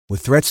With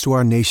threats to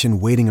our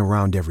nation waiting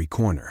around every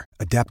corner,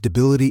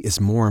 adaptability is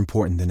more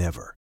important than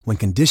ever. When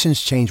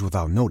conditions change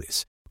without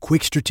notice,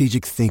 quick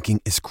strategic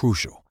thinking is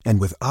crucial.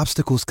 And with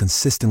obstacles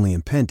consistently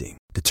impending,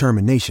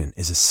 determination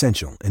is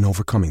essential in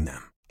overcoming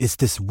them. It's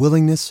this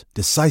willingness,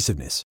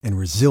 decisiveness, and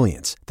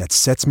resilience that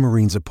sets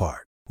Marines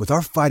apart. With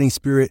our fighting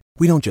spirit,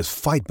 we don't just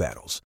fight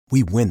battles,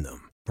 we win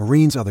them.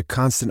 Marines are the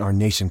constant our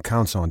nation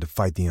counts on to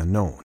fight the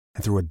unknown.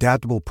 And through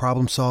adaptable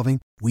problem solving,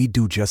 we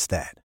do just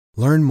that.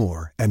 Learn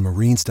more at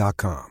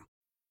marines.com.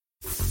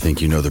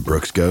 Think you know the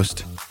Brooks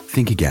Ghost?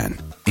 Think again.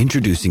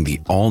 Introducing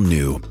the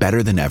all-new,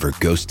 better-than-ever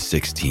Ghost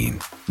 16.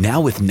 Now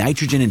with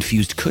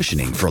nitrogen-infused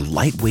cushioning for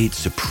lightweight,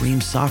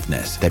 supreme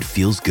softness that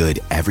feels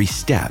good every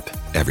step,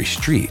 every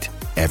street,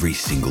 every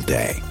single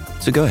day.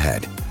 So go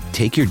ahead,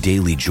 take your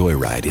daily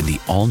joyride in the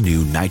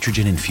all-new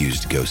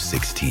nitrogen-infused Ghost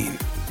 16.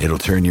 It'll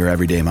turn your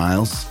everyday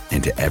miles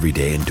into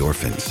everyday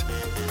endorphins.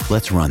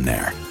 Let's run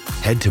there.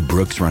 Head to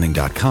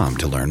brooksrunning.com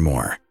to learn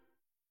more.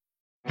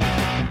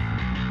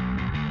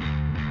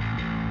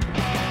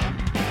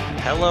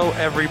 Hello,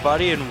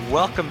 everybody, and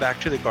welcome back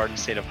to the Garden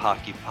State of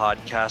Hockey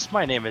podcast.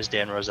 My name is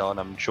Dan Roselle, and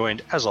I'm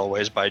joined, as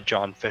always, by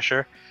John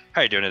Fisher.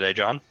 How are you doing today,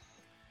 John?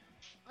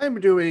 I'm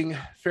doing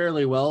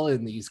fairly well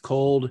in these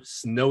cold,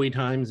 snowy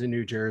times in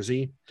New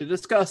Jersey to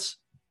discuss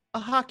a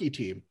hockey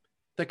team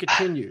that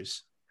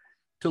continues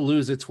to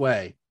lose its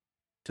way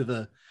to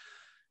the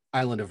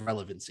island of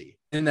relevancy,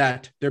 in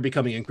that they're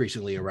becoming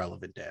increasingly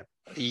irrelevant, Dan.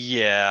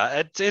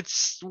 Yeah,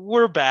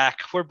 we're back.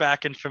 We're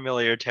back in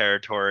familiar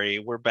territory.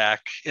 We're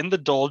back in the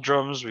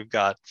doldrums. We've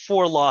got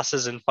 4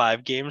 losses in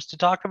 5 games to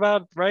talk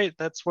about, right?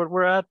 That's what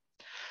we're at.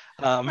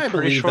 I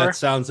believe that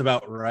sounds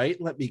about right.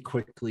 Let me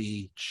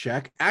quickly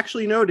check.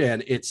 Actually, no,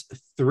 Dan, it's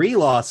 3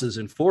 losses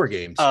in 4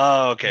 games.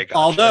 Oh, okay. Gotcha.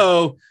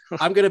 Although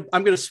I'm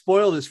gonna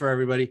spoil this for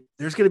everybody.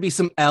 There's gonna be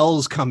some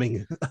L's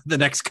coming the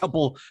next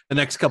couple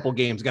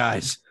games,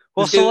 guys.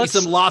 Well, There's gonna be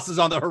some losses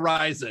on the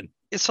horizon.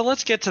 So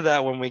let's get to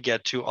that when we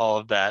get to all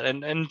of that.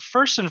 And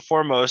first and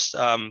foremost,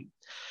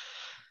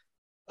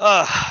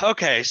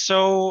 okay,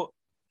 so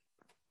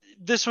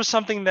this was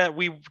something that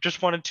we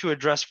just wanted to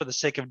address for the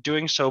sake of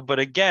doing so. But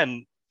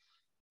again,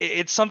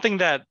 it's something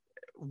that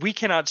we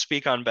cannot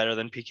speak on better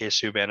than PK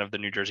Subban of the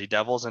New Jersey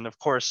Devils. And of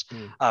course,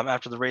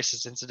 after the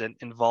racist incident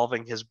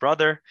involving his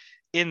brother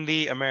in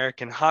the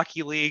American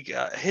Hockey League,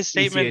 his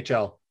statement...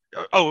 ECHL.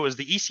 Oh, it was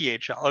the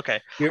ECHL. Okay.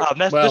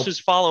 This was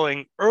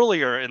following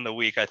earlier in the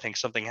week. I think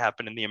something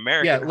happened in the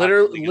American. Yeah,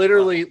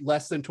 literally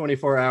less than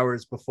 24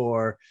 hours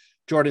before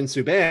Jordan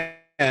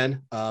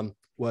Subban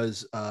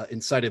was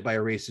incited by a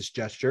racist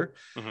gesture.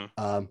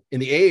 In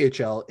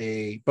the AHL,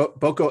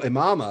 Boko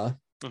Imama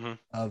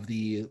of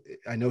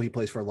I know he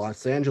plays for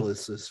Los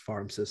Angeles'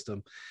 farm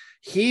system.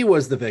 He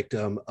was the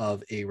victim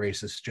of a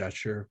racist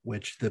gesture,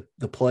 which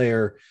the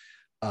player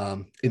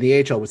in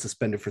the AHL was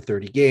suspended for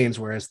 30 games,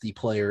 whereas the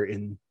player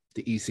in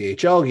the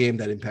ECHL game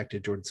that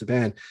impacted Jordan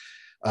Subban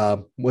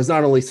was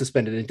not only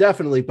suspended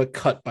indefinitely, but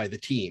cut by the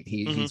team.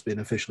 He's been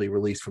officially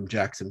released from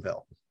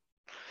Jacksonville.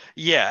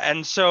 Yeah.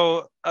 And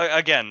so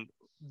again,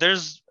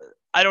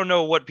 I don't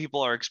know what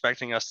people are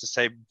expecting us to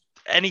say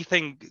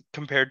anything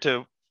compared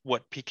to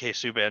what PK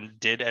Subban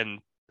did and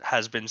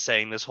has been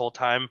saying this whole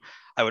time.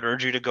 I would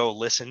urge you to go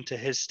listen to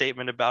his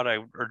statement about it. I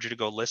would urge you to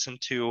go listen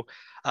to,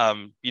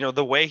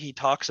 the way he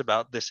talks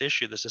about this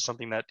issue. This is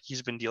something that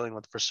he's been dealing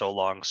with for so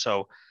long.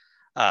 So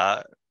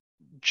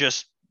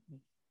just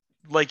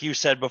like you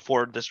said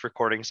before this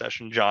recording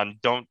session, John,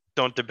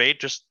 don't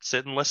debate, just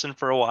sit and listen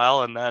for a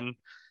while and then,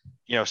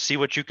 see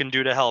what you can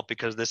do to help,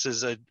 because this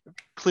is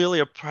clearly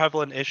a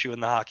prevalent issue in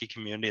the hockey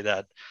community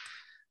that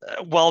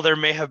while there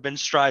may have been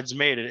strides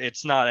made,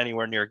 it's not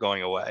anywhere near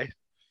going away.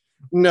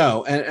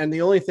 No, and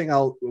the only thing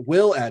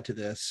will add to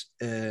this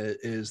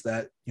is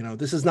that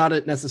this is not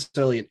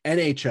necessarily an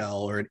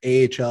NHL or an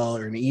AHL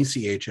or an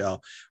ECHL.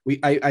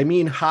 I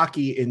mean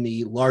hockey in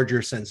the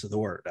larger sense of the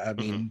word. I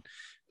mean,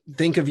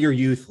 think of your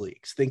youth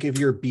leagues, think of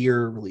your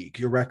beer league,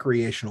 your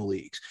recreational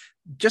leagues.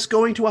 Just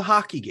going to a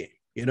hockey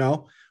game,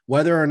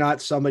 whether or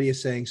not somebody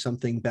is saying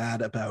something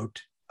bad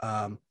about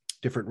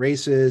different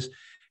races,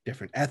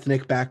 different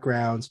ethnic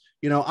backgrounds.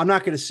 I'm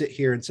not going to sit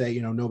here and say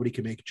nobody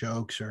can make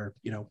jokes or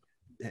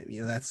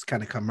that's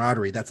kind of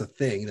camaraderie. That's a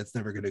thing that's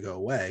never going to go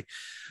away.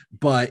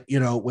 But,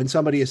 when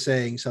somebody is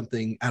saying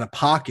something out of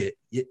pocket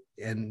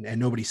and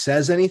nobody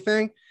says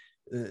anything,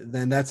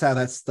 then that's how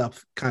that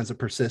stuff kinds of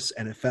persists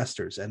and it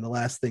festers. And the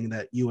last thing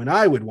that you and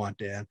I would want,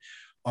 Dan,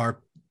 are,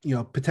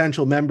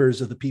 potential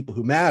members of the people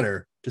who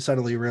matter to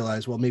suddenly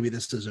realize, well, maybe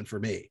this isn't for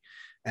me.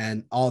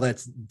 And all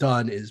that's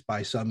done is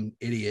by some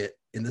idiot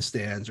in the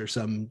stands or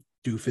some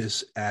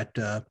doofus at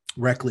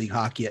rec league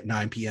hockey at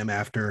 9 p.m.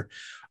 after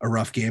a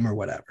rough game or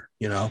whatever,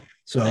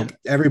 So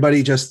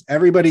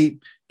everybody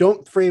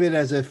don't frame it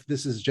as if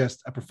this is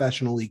just a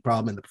professional league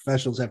problem and the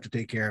professionals have to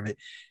take care of it.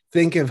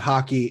 Think of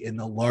hockey in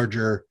the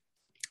larger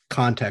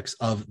context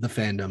of the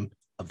fandom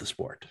of the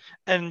sport.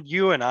 And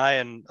you and I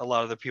and a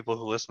lot of the people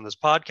who listen to this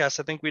podcast,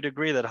 I think we'd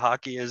agree that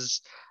hockey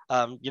is,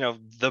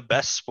 the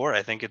best sport.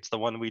 I think it's the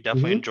one we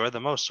definitely enjoy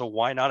the most. So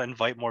why not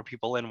invite more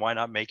people in? Why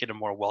not make it a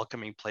more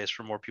welcoming place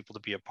for more people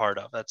to be a part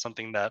of? That's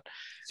something that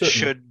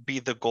should be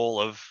the goal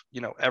of,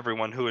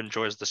 everyone who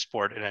enjoys the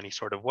sport in any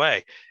sort of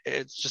way.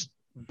 It's just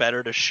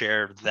better to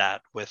share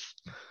that with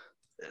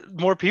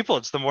more people.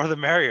 It's the more the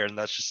merrier. And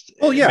that's just,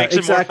 makes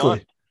it more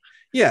fun.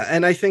 Yeah,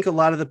 and I think a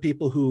lot of the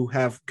people who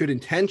have good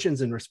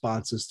intentions in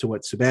responses to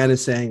what Subban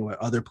is saying, what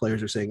other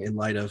players are saying in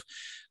light of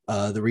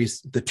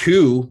the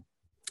two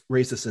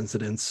racist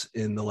incidents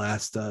in the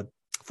last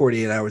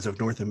 48 hours of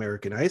North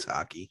American ice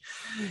hockey,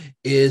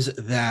 is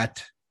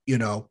that,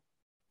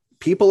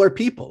 people are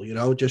people,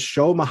 just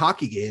show them a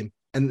hockey game.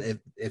 And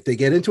if they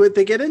get into it,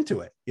 they get into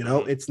it.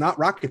 It's not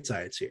rocket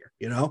science here.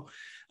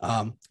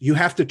 You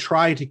have to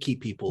try to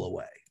keep people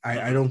away.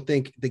 I don't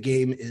think the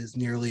game is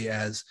nearly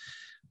as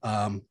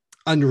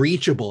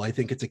unreachable. I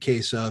think it's a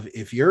case of,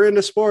 if you're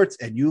into sports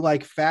and you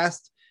like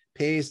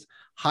fast-paced,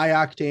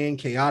 high-octane,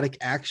 chaotic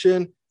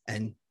action,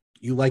 and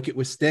you like it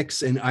with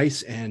sticks and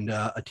ice and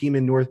a team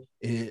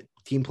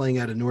team playing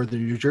out of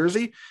northern New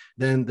Jersey,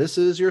 then this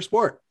is your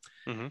sport.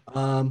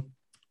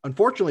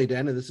 Unfortunately,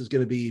 Dan, and this is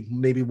going to be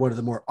maybe one of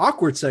the more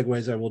awkward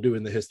segues I will do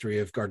in the history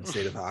of Garden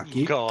State of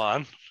Hockey. Go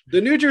on. The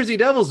New Jersey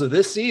Devils of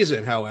this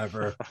season,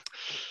 however,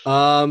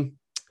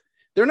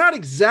 they're not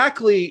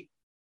exactly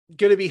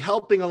going to be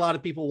helping a lot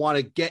of people want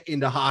to get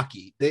into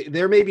hockey.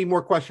 There may be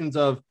more questions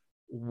of,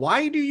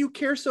 why do you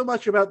care so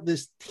much about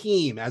this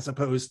team, as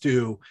opposed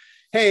to,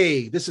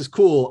 hey, this is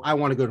cool, I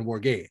want to go to more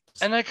games.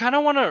 And I kind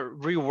of want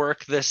to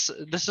rework this.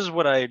 This is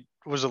what I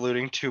was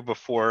alluding to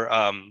before,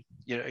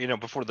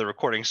 before the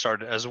recording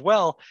started as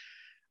well.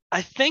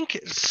 I think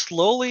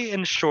slowly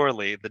and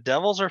surely the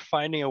Devils are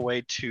finding a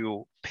way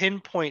to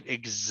pinpoint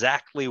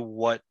exactly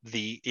what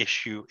the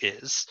issue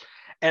is.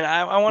 And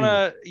I want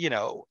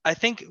to, I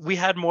think we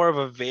had more of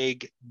a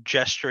vague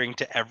gesturing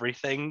to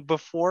everything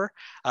before,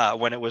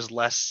 when it was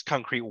less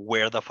concrete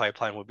where the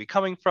pipeline would be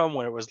coming from,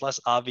 when it was less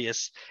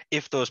obvious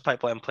if those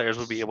pipeline players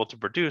would be able to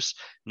produce.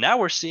 Now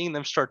we're seeing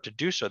them start to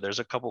do so. There's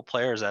a couple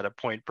players at a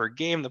point per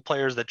game. The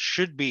players that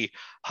should be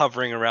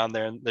hovering around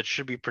there and that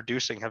should be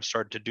producing have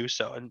started to do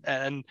so.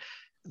 And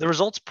the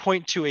results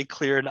point to a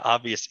clear and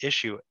obvious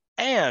issue.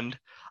 And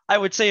I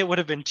would say it would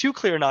have been two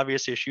clear and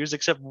obvious issues,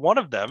 except one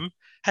of them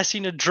has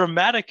seen a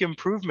dramatic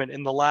improvement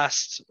in the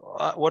last,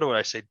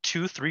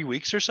 2-3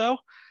 weeks or so.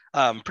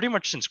 Pretty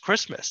much since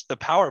Christmas, the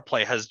power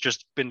play has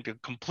just been a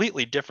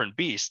completely different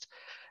beast.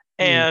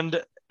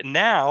 And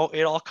now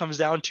it all comes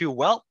down to,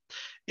 well,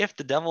 if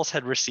the Devils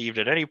had received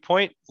at any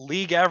point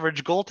league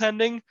average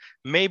goaltending,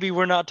 maybe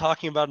we're not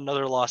talking about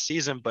another lost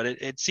season, but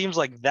it seems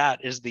like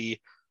that is the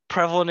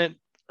prevalent,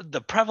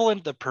 the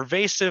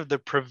pervasive, the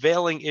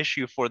prevailing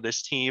issue for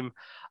this team.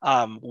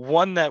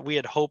 One that we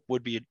had hoped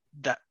would be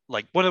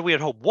one that we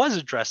had hoped was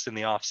addressed in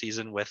the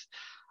offseason with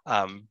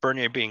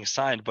Bernier being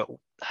signed, but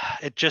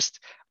it just,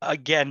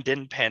 again,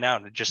 didn't pan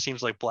out. It just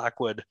seems like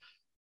Blackwood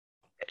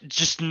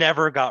just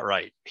never got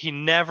right. He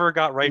never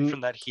got right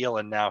from that heel,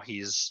 and now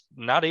he's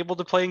not able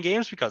to play in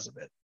games because of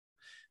it.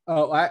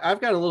 Oh,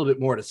 I've got a little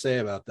bit more to say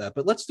about that,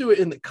 but let's do it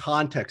in the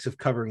context of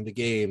covering the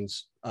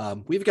games.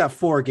 We've got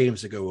 4 games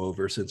to go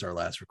over since our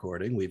last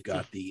recording. We've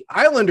got the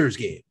Islanders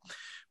game,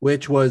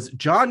 which was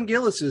John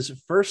Gillis's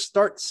first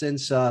start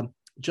since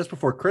just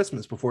before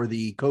Christmas, before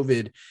the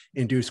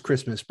COVID-induced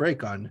Christmas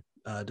break on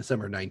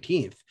December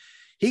 19th.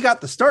 He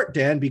got the start,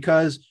 Dan,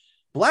 because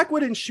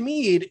Blackwood and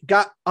Schmid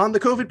got on the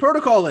COVID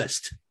protocol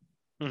list.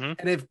 And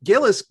if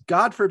Gillis,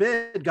 God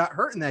forbid, got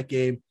hurt in that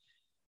game,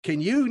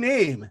 can you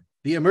name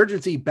the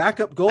emergency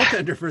backup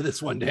goaltender for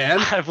this one, Dan?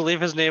 I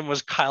believe his name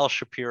was Kyle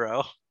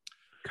Shapiro.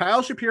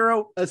 Kyle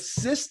Shapiro,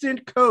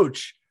 assistant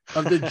coach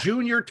of the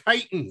Junior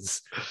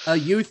Titans, a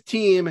youth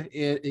team.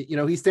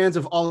 He stands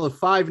of all of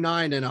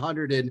 5'9" and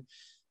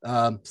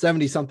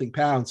 170 something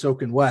pounds,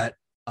 soaking wet.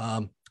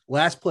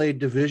 Last played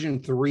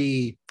Division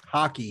III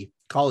hockey,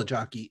 college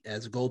hockey,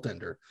 as a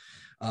goaltender.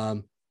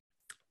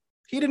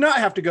 He did not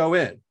have to go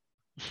in.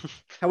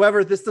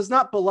 However, this does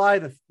not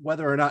belie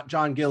whether or not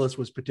John Gillis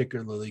was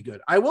particularly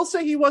good. I will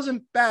say he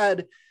wasn't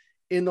bad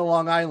in the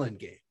Long Island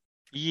game.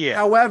 Yeah.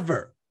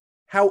 However,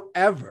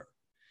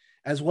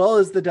 as well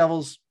as the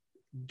Devils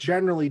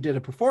generally did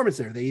a performance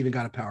there, they even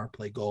got a power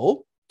play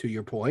goal, to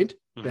your point,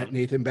 that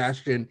Nathan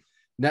Bastian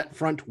net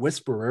front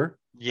whisperer.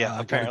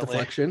 Yeah, got a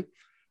deflection.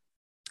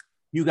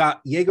 You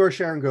got Yegor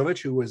Sharangovich,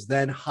 who was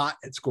then hot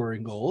at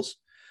scoring goals.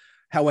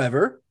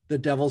 However, the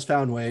Devils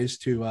found ways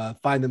to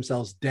find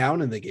themselves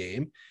down in the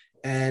game,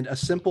 and a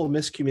simple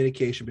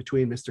miscommunication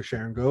between Mr.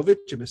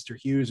 Sharangovich and Mr.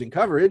 Hughes in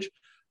coverage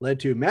led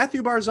to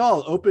Matthew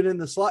Barzal open in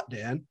the slot,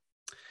 Dan.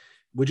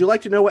 Would you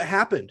like to know what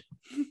happened?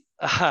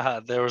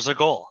 There was a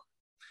goal.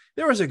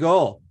 There was a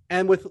goal.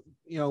 And with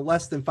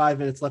less than 5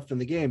 minutes left in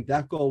the game,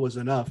 that goal was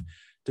enough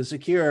to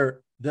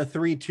secure the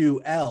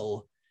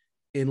 3-2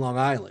 in Long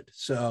Island.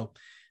 So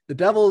the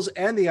Devils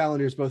and the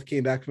Islanders both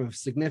came back from a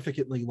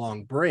significantly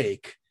long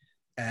break.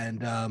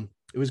 And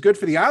It was good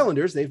for the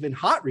Islanders. They've been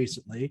hot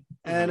recently.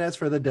 And as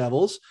for the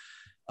Devils,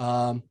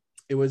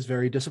 it was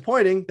very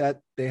disappointing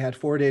that they had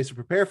 4 days to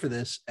prepare for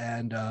this.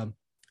 And,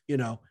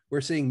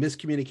 we're seeing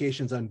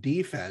miscommunications on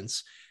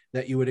defense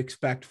that you would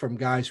expect from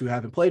guys who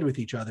haven't played with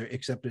each other,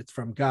 except it's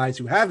from guys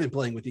who have been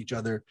playing with each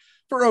other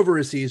for over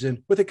a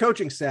season with a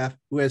coaching staff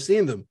who has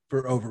seen them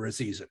for over a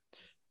season.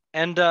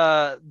 And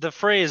the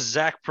phrase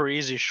Zach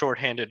Parise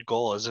shorthanded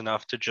goal is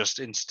enough to just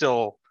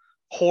instill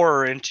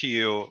horror into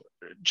you,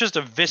 just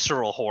a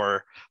visceral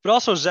horror. But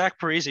also Zach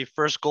Parise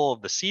first goal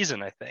of the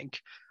season, I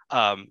think,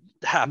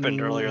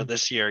 happened earlier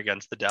this year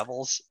against the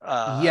Devils.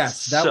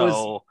 Yes,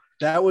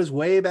 that was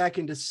way back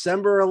in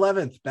December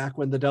 11th, back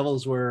when the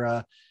Devils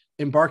were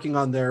embarking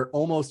on their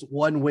almost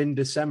 1-win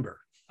December.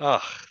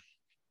 Ugh.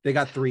 They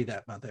got 3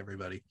 that month,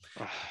 everybody.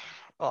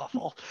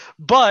 Awful.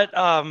 But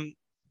after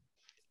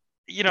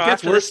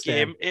this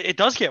game, it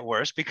does get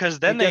worse, because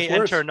then they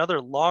enter another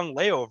long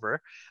layover.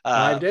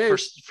 5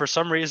 days. For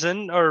some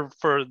reason, or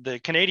for the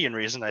Canadian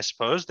reason, I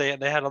suppose, they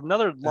had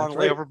another long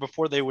layover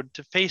before they would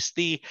to face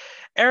the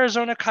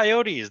Arizona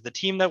Coyotes, the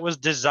team that was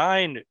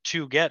designed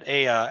to get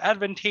a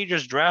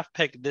advantageous draft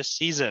pick this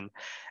season.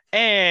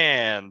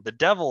 And the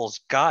Devils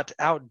got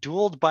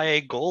outdueled by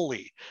a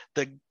goalie.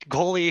 The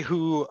goalie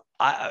who,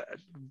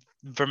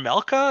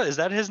 Vermelka, is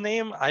that his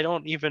name? I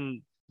don't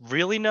even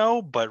really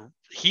know, but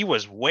he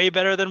was way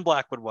better than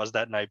Blackwood was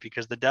that night,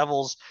 because the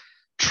Devils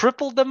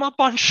tripled them up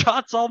on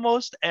shots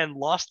almost and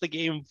lost the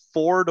game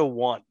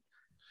 4-1.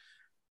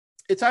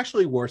 It's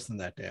actually worse than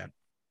that, Dan.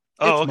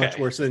 It's much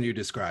worse than you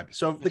described.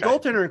 So the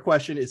goaltender in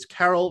question is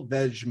Karel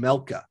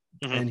Vejmelka,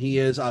 and he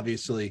is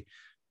obviously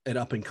an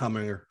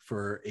up-and-comer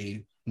for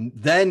a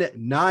then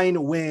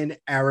 9-win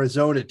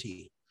Arizona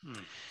team.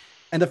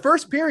 And the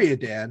first period,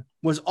 Dan,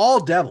 was all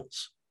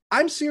Devils.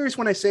 I'm serious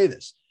when I say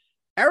this.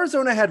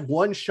 Arizona had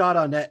 1 shot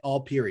on net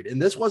all period.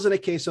 And this wasn't a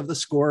case of the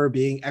scorer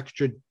being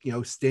extra,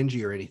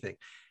 stingy or anything.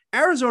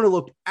 Arizona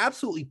looked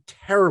absolutely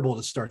terrible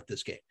to start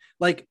this game,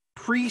 like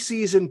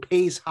preseason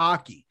pace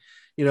hockey.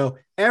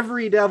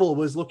 Every Devil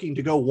was looking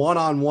to go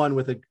one-on-one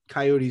with a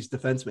Coyotes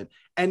defenseman,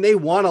 and they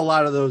won a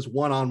lot of those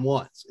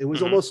one-on-ones. It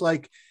was almost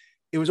like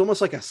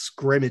a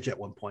scrimmage at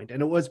one point.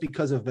 And it was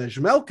because of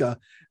Vejmelka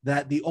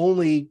that the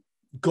only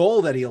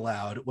goal that he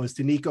allowed was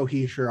to Nico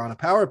Hischier on a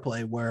power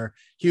play where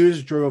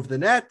Hughes drove the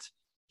net.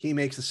 He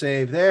makes a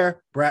save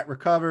there. Bratt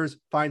recovers,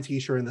 finds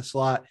Hischier in the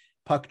slot.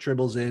 Puck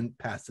dribbles in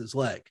past his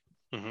leg.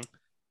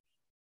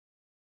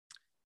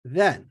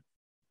 Then,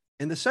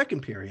 in the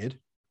second period,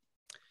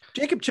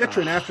 Jacob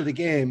Chychrun, after the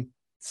game,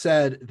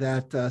 said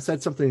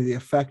something to the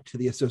effect to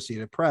the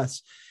Associated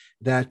Press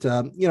that,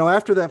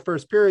 after that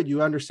first period,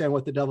 you understand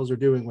what the Devils are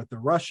doing with the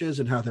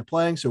rushes and how they're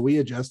playing. So we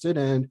adjusted,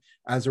 and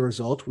as a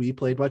result, we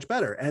played much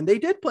better. And they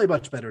did play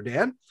much better,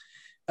 Dan.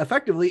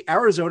 Effectively,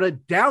 Arizona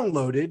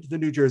downloaded the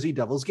New Jersey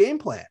Devils game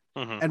plan.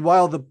 And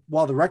while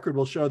the record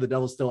will show the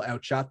Devils still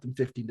outshot them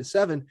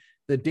 15-7,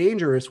 the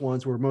dangerous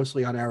ones were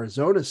mostly on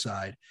Arizona's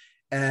side.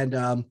 And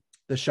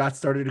the shots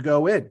started to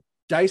go in.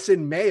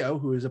 Dyson Mayo,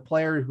 who is a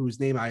player whose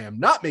name I am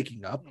not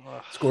making up,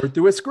 scored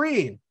through a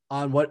screen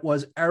on what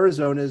was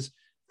Arizona's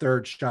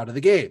third shot of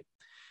the game.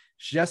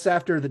 Just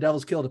after the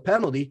Devils killed a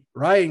penalty,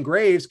 Ryan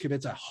Graves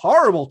commits a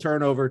horrible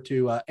turnover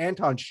to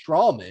Anton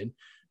Strawman,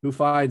 who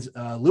finds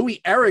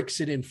Louis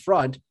Eriksson in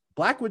front.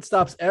 Blackwood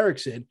stops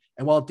Eriksson,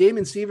 and while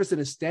Damon Severson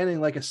is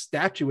standing like a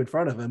statue in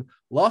front of him,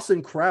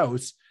 Lawson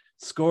Krause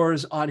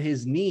scores on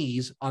his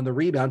knees on the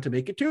rebound to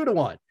make it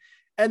 2-1.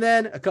 And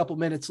then a couple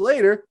minutes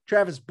later,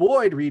 Travis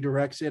Boyd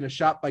redirects in a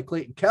shot by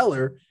Clayton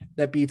Keller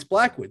that beats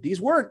Blackwood.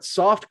 These weren't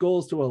soft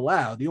goals to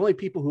allow. The only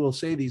people who will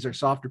say these are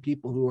softer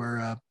people who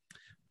are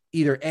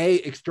either A,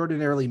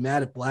 extraordinarily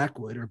mad at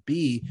Blackwood, or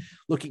B,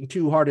 looking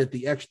too hard at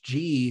the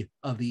XG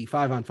of the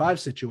 5-on-5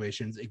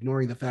 situations,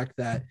 ignoring the fact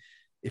that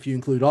if you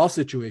include all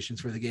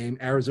situations for the game,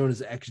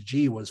 Arizona's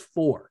XG was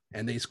 4,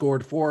 and they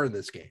scored 4 in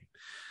this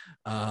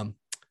game.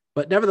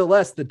 But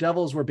nevertheless, the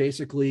Devils were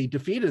basically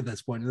defeated at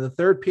this point. And the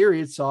third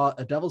period saw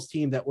a Devils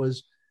team that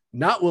was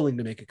not willing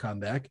to make a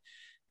comeback.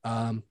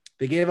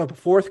 They gave up a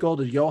 4th goal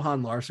to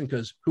Johan Larsson,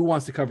 because who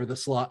wants to cover the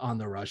slot on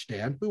the rush,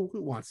 Dan? Who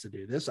wants to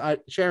do this?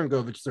 Sharon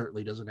Govich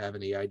certainly doesn't have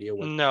any idea.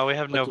 No, we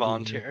have no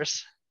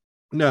volunteers.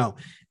 No.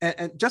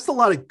 And just a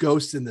lot of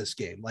ghosts in this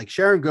game. Like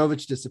Sharon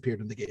Govich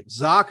disappeared in the game.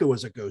 Zaka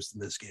was a ghost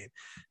in this game.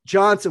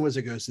 Johnson was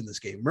a ghost in this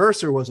game.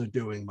 Mercer wasn't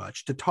doing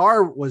much.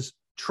 Tatar was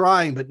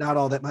trying, but not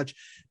all that much.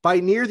 By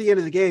near the end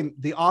of the game,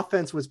 the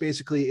offense was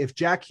basically, if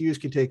Jack Hughes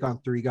can take on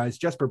 3 guys,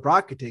 Jesper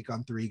Bratt could take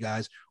on 3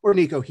 guys, or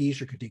Nico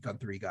Hischier could take on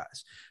 3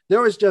 guys.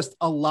 There was just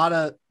not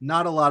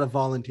a lot of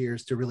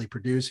volunteers to really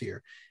produce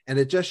here. And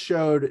it just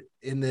showed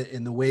in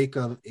the wake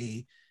of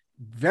a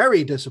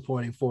very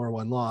disappointing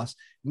 4-1 loss,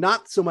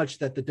 not so much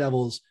that the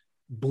Devils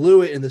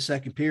blew it in the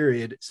second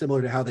period,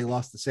 similar to how they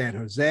lost to San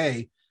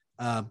Jose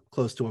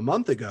close to a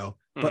month ago,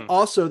 but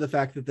also the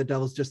fact that the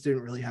Devils just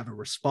didn't really have a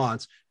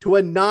response to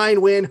a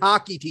 9-win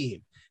hockey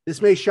team.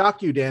 This may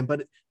shock you, Dan,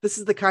 but this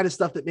is the kind of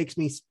stuff that makes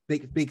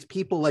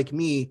people like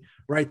me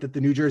write that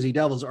the New Jersey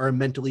Devils are a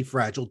mentally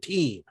fragile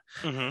team.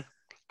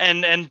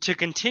 And to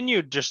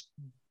continue just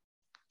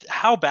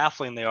how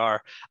baffling they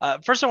are.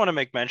 First, I want to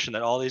make mention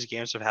that all these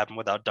games have happened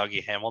without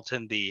Dougie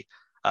Hamilton, the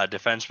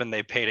defenseman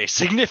they paid a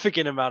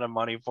significant amount of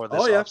money for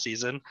this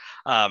offseason,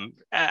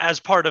 as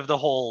part of the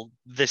whole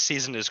 "this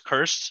season is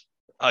cursed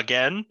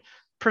again"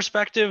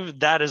 perspective.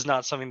 That is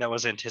not something that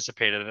was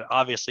anticipated, and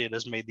obviously it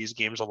has made these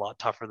games a lot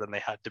tougher than they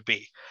had to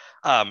be.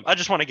 I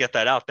just want to get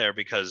that out there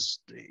because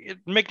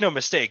make no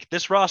mistake,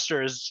 this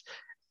roster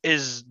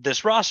is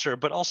this roster,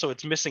 but also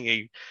it's missing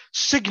a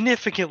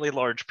significantly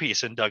large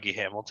piece in Dougie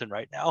Hamilton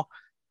right now.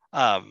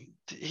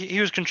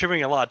 He was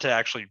contributing a lot to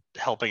actually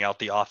helping out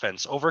the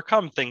offense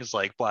overcome things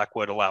like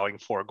Blackwood allowing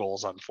 4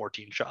 goals on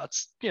 14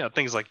 shots,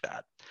 things like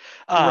that.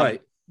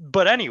 Right.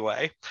 But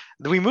anyway,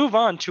 we move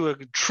on to a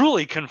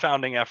truly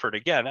confounding effort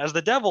again, as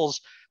the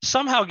Devils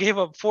somehow gave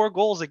up 4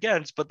 goals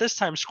against, but this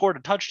time scored a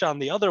touchdown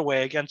the other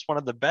way against one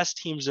of the best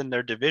teams in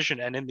their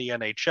division and in the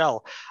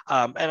NHL.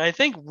 And I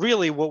think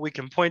really what we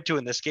can point to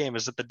in this game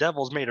is that the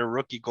Devils made a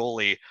rookie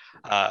goalie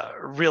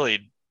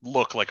really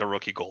look like a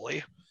rookie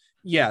goalie.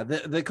 Yeah,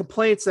 the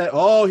complaints that,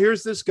 oh,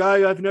 here's this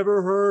guy I've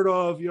never heard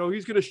of,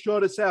 he's going to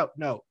shut us out.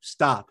 No,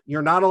 stop.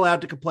 You're not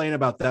allowed to complain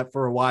about that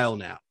for a while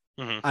now.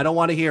 Mm-hmm. I don't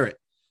want to hear it.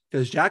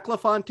 Because Jack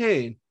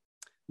LaFontaine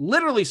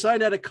literally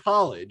signed out of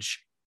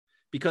college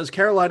because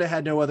Carolina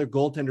had no other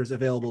goaltenders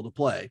available to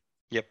play.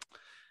 Yep.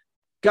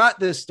 Got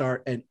this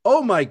start, and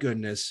oh my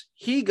goodness,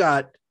 he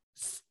got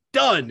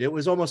stunned. It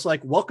was almost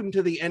like, welcome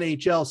to the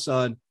NHL,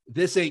 son.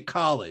 This ain't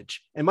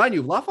college. And mind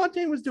you,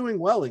 LaFontaine was doing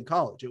well in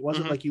college. It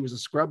wasn't like he was a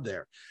scrub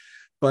there.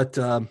 But,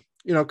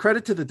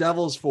 credit to the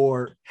Devils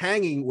for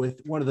hanging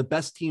with one of the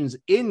best teams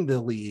in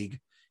the league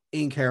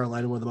in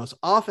Carolina, one of the most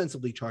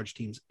offensively charged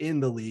teams in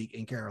the league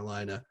in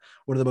Carolina,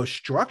 one of the most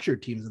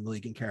structured teams in the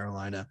league in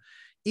Carolina,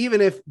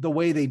 even if the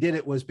way they did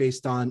it was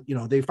based on,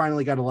 they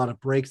finally got a lot of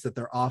breaks that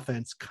their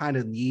offense kind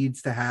of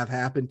needs to have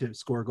happen to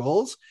score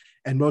goals.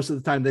 And most of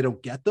the time they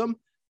don't get them.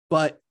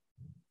 But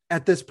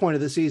at this point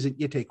of the season,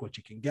 you take what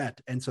you can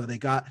get. And so they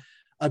got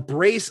a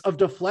brace of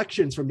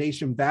deflections from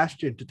Nathan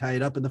Bastian to tie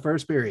it up in the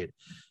first period.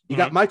 You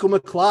got Michael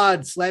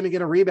McLeod slamming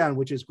in a rebound,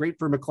 which is great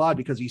for McLeod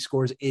because he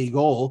scores a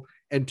goal.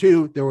 And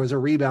 2, there was a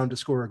rebound to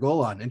score a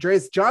goal on.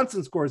 Andreas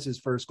Johnson scores his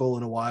first goal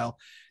in a while.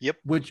 Yep.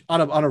 Which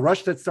on a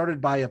rush that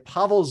started by a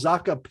Pavel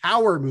Zacha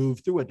power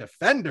move through a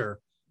defender,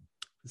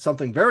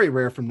 something very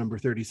rare from number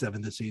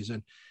 37 this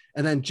season.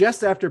 And then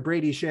just after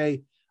Brady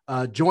Shea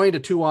joined a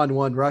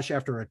 2-on-1 rush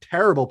after a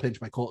terrible pinch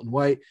by Colton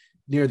White,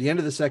 near the end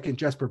of the second,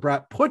 Jesper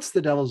Bratt puts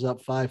the Devils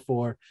up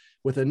 5-4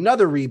 with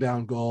another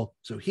rebound goal.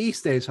 So he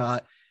stays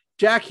hot.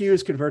 Jack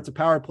Hughes converts a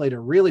power play to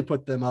really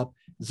put them up.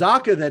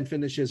 Zacha then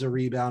finishes a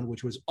rebound,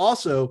 which was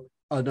also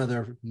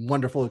another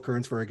wonderful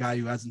occurrence for a guy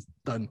who's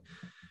done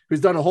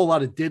a whole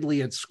lot of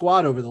diddly and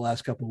squat over the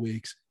last couple of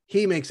weeks.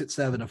 He makes it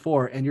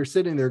 7-4. And you're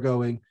sitting there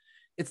going,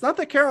 it's not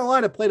that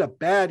Carolina played a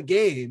bad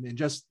game and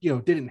just,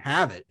 didn't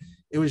have it.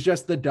 It was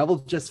just the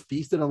Devils just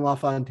feasted on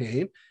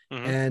LaFontaine,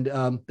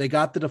 and they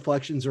got the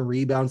deflections and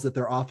rebounds that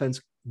their offense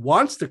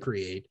wants to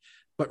create,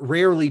 but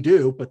rarely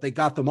do, but they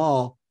got them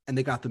all, and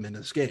they got them in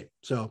this game.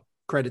 So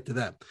credit to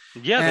them.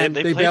 Yeah,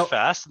 they played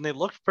fast, and they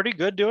looked pretty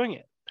good doing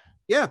it.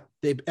 Yeah,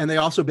 they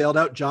also bailed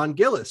out John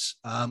Gillis,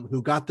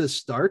 who got this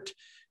start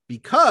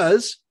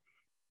because,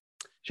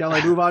 shall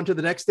I move on to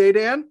the next day,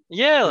 Dan?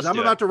 Yeah, I'm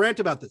about to rant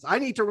about this. I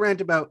need to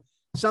rant about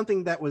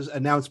something that was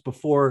announced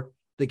before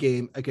the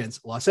game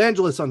against Los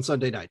Angeles on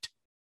Sunday night.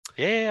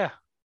 Yeah.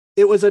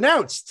 It was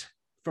announced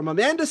from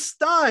Amanda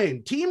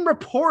Stein, team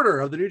reporter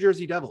of the New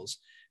Jersey Devils,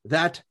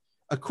 that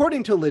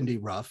according to Lindy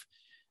Ruff,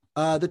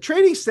 the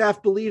training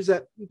staff believes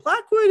that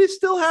Blackwood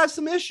still has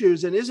some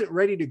issues and isn't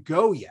ready to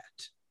go yet.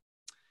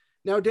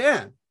 Now,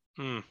 Dan,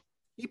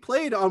 he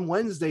played on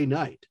Wednesday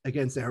night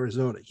against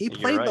Arizona. He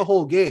played the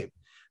whole game.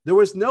 There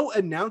was no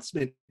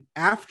announcement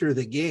after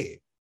the game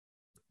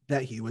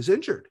that he was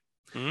injured.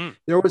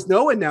 There was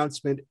no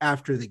announcement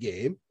after the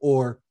game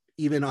or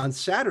even on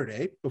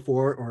Saturday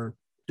before or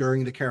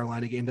during the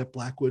Carolina game that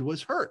Blackwood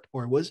was hurt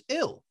or was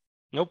ill.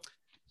 Nope.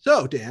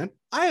 So, Dan,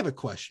 I have a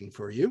question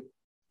for you.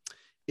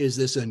 Is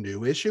this a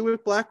new issue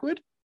with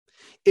Blackwood?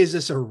 Is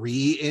this a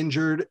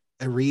re-injury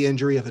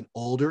of an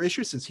older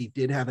issue, since he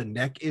did have a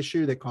neck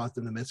issue that caused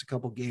him to miss a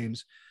couple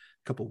games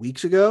a couple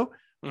weeks ago?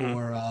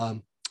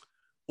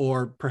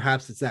 Or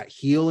perhaps it's that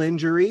heel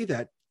injury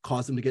that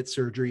caused him to get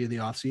surgery in the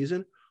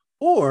offseason?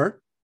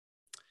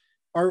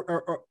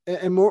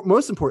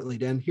 Most importantly,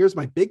 Dan, here's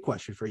my big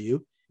question for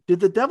you.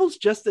 Did the Devils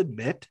just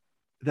admit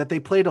that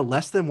they played a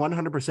less than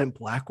 100%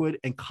 Blackwood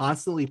and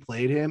constantly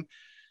played him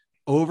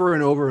over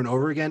and over and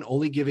over again,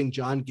 only giving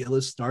John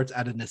Gillis starts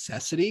out of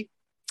necessity?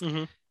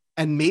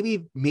 And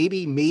maybe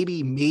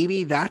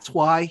that's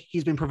why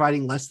he's been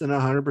providing less than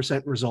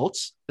 100%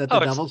 results, that the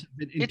Devils have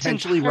been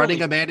intentionally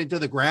running a man into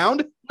the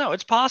ground? No,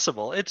 it's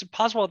possible. It's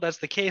possible that's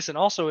the case. And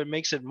also it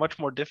makes it much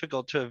more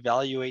difficult to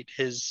evaluate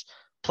his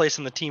place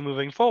in the team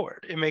moving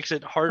forward. It makes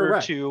it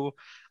harder to,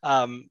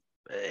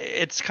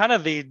 it's kind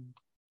of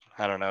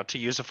I don't know, to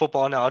use a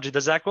football analogy,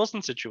 the Zach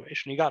Wilson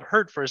situation. He got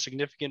hurt for a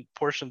significant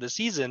portion of the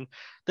season.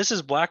 This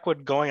is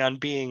Blackwood going on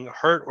being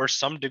hurt or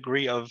some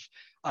degree of,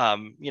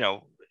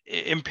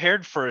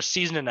 impaired for a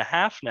season and a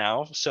half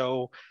now.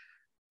 So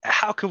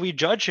how can we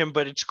judge him?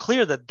 But it's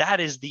clear that that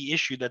is the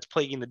issue that's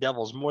plaguing the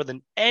Devils more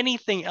than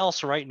anything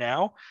else right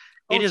now.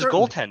 It is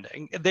certainly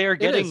goaltending. They are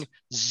getting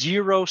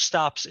 0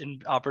 stops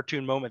in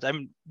opportune moments. I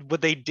mean,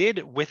 what they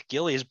did with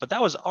Gillies, but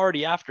that was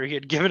already after he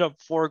had given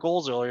up 4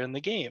 goals earlier in the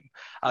game.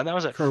 That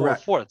was at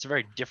 4-4. It's a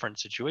very different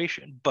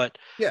situation. But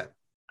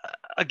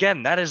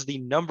again, that is the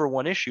number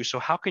one issue. So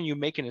how can you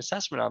make an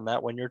assessment on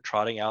that when you're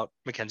trotting out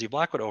Mackenzie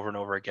Blackwood over and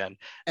over again?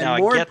 And now,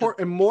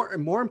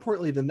 more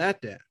importantly than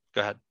that, Dan.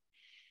 Go ahead.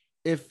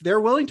 If they're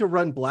willing to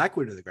run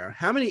Blackwood to the ground,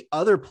 how many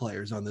other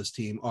players on this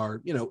team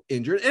are,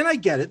 injured? And I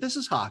get it. This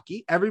is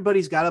hockey.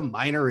 Everybody's got a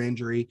minor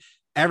injury.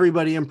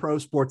 Everybody in pro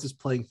sports is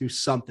playing through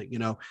something.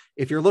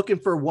 If you're looking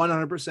for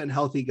 100%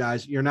 healthy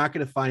guys, you're not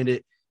going to find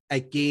it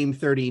at game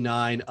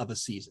 39 of a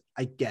season.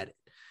 I get it.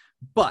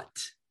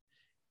 But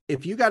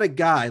if you got a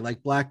guy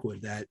like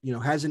Blackwood that,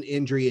 has an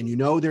injury and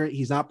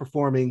he's not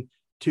performing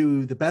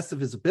to the best of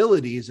his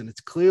abilities and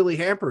it's clearly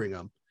hampering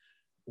him,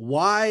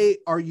 why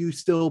are you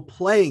still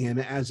playing him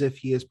as if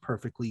he is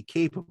perfectly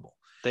capable?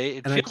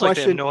 It feels like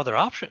they have no other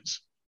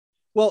options.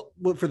 Well,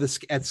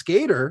 at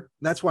Skater,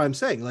 that's why I'm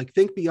saying,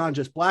 think beyond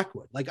just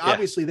Blackwood.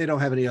 Obviously they don't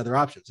have any other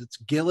options. It's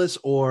Gillis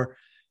or,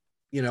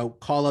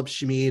 call up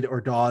Schmid or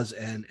Dawes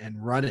and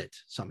run it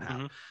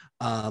somehow.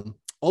 Mm-hmm.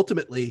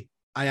 Ultimately,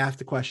 I have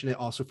to question it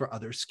also for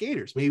other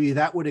skaters. Maybe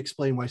that would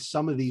explain why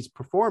some of these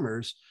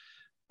performances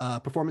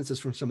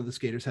from some of the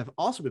skaters have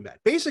also been bad.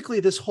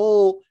 Basically, this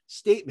whole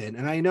statement,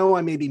 and I know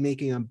I may be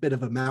making a bit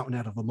of a mountain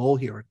out of a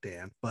molehill,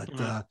 Dan, but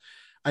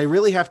I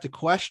really have to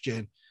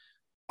question,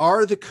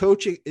 is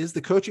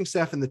the coaching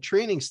staff and the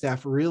training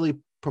staff really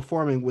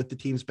performing with the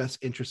team's best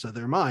interests of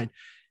their mind?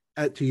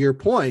 To your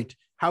point,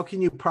 how can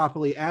you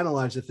properly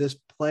analyze if this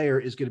player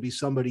is going to be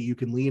somebody you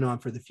can lean on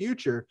for the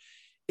future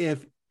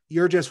if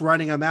you're just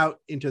running them out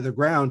into the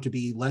ground to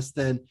be less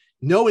than,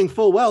 knowing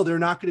full well they're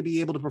not going to be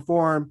able to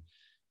perform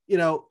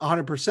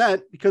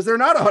 100% because they're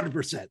not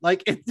 100%.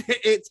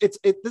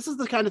 This is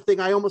the kind of thing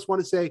I almost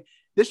want to say,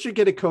 this should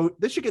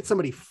get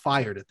somebody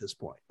fired at this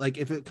point.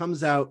 If it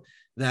comes out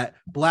that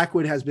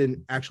Blackwood has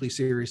been actually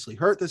seriously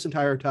hurt this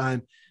entire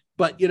time,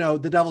 but the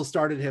Devils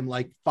started him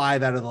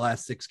 5 out of the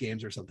last 6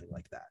 games or something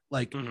like that.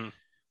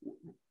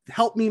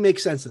 Help me make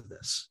sense of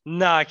this.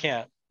 No, I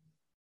can't.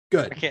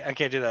 Good. I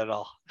can't do that at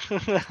all.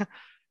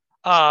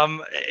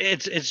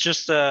 It's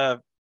just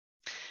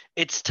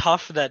it's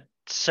tough that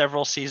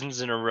several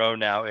seasons in a row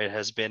now it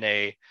has been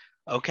they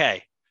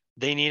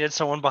needed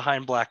someone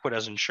behind Blackwood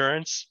as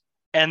insurance,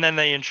 and then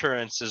the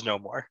insurance is no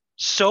more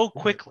so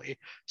quickly.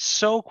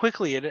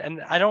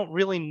 And I don't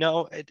really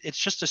know, it's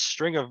just a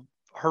string of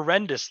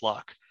horrendous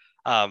luck.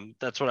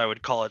 That's what I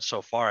would call it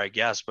so far, I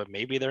guess, but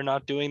maybe they're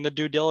not doing the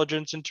due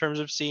diligence in terms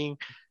of seeing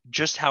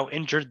just how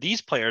injured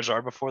these players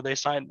are before they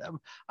sign them.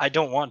 I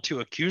don't want to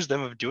accuse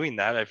them of doing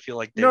that. I feel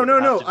like they have to do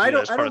that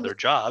as part of their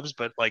jobs,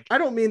 but I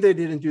don't mean they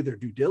didn't do their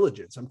due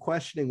diligence. I'm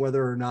questioning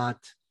whether or not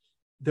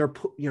they're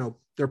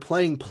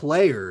playing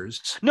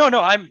players. No,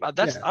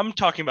 I'm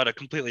talking about a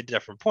completely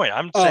different point.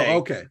 I'm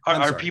saying,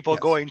 are people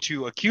going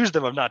to accuse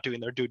them of not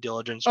doing their due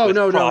diligence with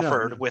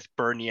Crawford, with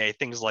Bernier,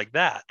 things like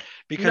that?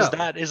 Because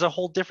that is a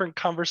whole different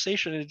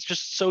conversation. It's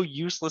just so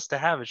useless to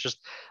have. It's just,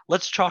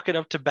 let's chalk it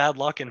up to bad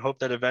luck and hope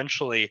that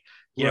eventually,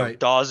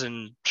 Dawes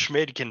and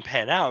Schmid can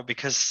pan out,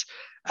 because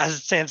as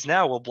it stands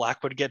now, will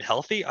Blackwood get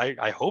healthy?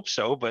 I hope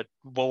so, but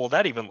what will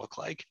that even look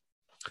like?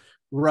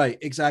 Right,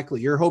 exactly.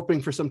 You're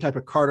hoping for some type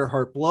of Carter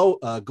Hart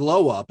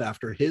glow up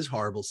after his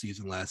horrible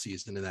season last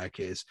season in that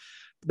case.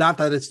 Not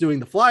that it's doing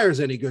the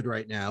Flyers any good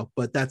right now,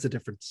 but that's a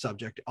different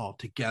subject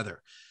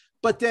altogether.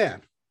 But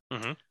Dan,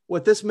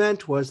 what this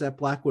meant was that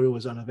Blackwood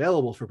was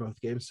unavailable for both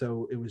games,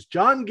 so it was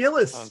John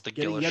Gillis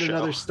getting yet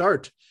another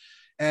start.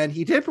 And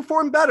he did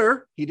perform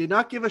better. He did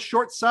not give a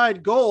short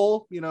side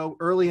goal,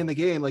 early in the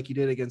game like he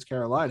did against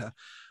Carolina.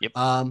 Yep.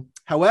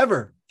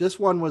 However, this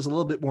one was a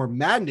little bit more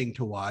maddening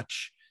to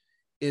watch,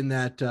 in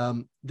that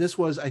this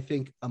was, I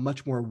think, a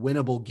much more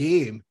winnable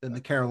game than the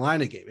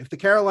Carolina game. If the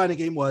Carolina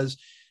game was,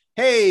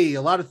 hey,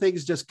 a lot of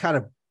things just kind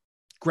of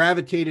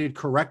gravitated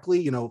correctly,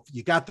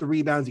 you got the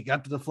rebounds, you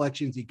got the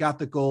deflections, you got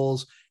the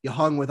goals, you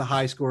hung with a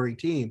high scoring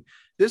team.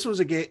 This was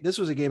a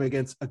game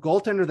against a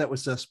goaltender that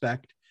was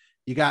suspect.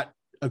 You got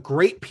a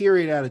great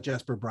period out of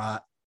Jesper Bratt,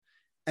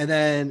 and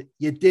then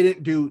you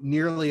didn't do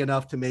nearly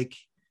enough to make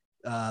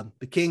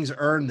the Kings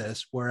earn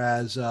this,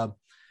 whereas the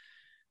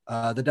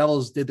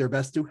Devils did their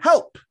best to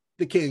help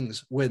the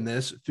Kings win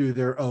this through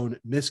their own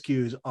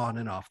miscues on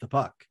and off the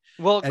puck.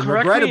 Well, and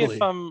correct me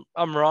if I'm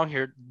wrong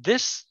here.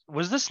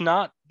 Was this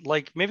not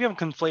maybe I'm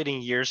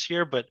conflating years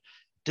here, but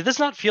did this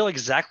not feel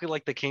exactly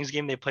like the Kings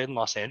game they played in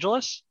Los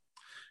Angeles?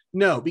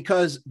 No,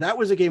 because that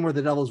was a game where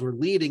the Devils were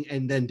leading,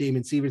 and then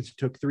Damon Stevens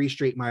took 3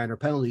 straight minor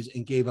penalties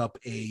and gave up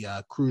a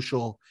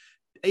crucial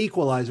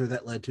equalizer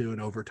that led to an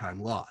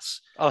overtime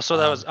loss. Oh, so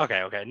that was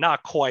okay.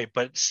 Not quite,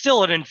 but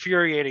still an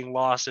infuriating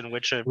loss in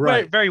which a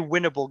Right. very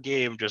winnable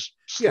game just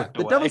slipped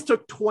the away. Devils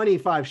took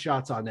 25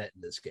 shots on net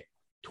in this game.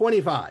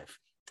 25.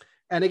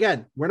 And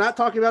again, we're not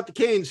talking about the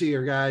Canes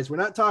here, guys. We're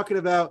not talking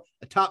about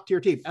a top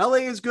tier team.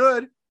 LA is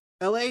good.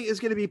 LA is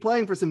going to be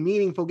playing for some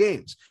meaningful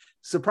games.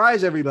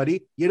 Surprise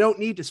everybody. You don't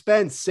need to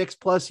spend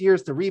 6+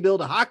 years to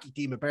rebuild a hockey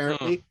team,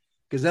 apparently,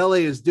 because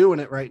LA is doing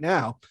it right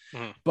now.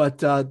 But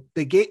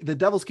the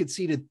Devils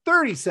conceded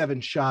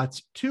 37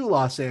 shots to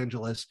Los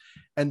Angeles,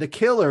 and the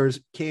Killers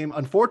came,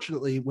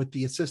 unfortunately, with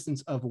the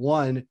assistance of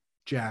one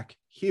Jack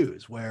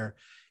Hughes, where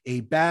a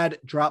bad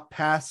drop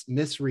pass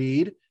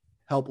misread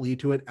helped lead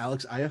to an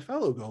Alex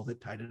Iafallo goal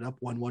that tied it up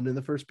 1-1 in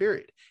the first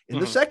period. In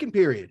the second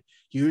period,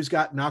 Hughes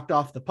got knocked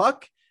off the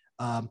puck.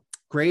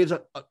 Graves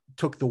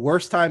took the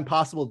worst time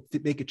possible to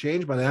make a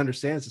change, but I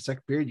understand it's the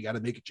second period. You got to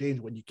make a change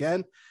when you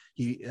can.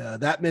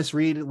 That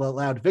misread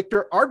allowed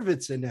Victor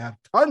Arvidsson to have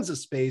tons of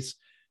space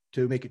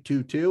to make it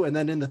 2-2. And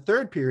then in the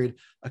third period,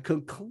 a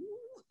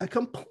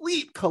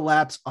complete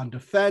collapse on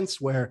defense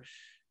where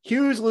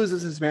Hughes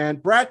loses his man.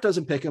 Bratt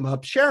doesn't pick him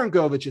up. Sharon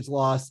Govich is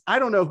lost. I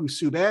don't know who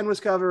Subban was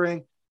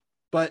covering,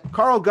 but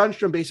Carl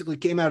Gunstrom basically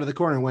came out of the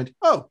corner and went,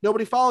 "Oh,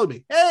 nobody followed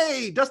me.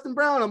 Hey, Dustin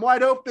Brown, I'm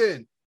wide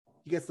open."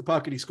 He gets the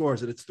puck and he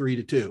scores it. It's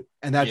 3-2.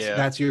 And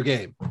that's your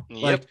game.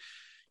 Yep. Like,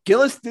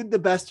 Gillis did the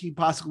best he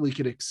possibly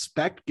could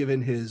expect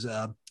given his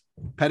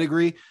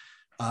pedigree.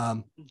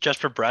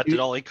 Jesper Bratt did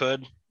all he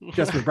could.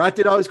 Jesper Bratt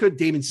did all he could.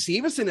 Damon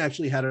Severson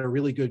actually had a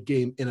really good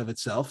game in of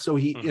itself. So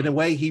he, in a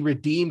way, he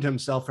redeemed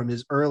himself from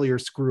his earlier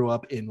screw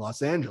up in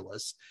Los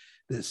Angeles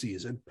this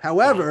season.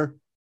 However,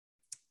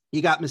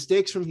 you got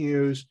mistakes from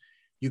Hughes.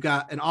 You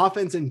got an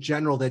offense in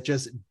general that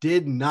just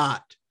did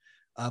not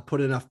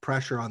put enough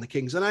pressure on the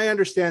Kings. And I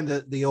understand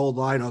that the old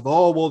line of,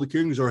 oh, well, the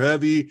Kings are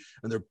heavy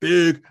and they're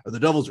big and the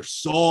Devils are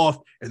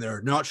soft and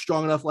they're not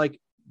strong enough. Like,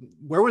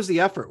 where was the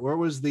effort? Where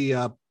was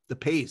the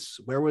pace?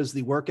 Where was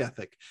the work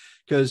ethic?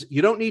 Because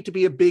you don't need to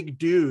be a big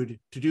dude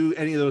to do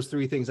any of those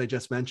three things I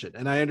just mentioned.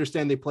 And I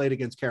understand they played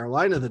against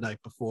Carolina the night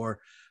before,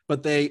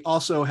 but they've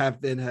also had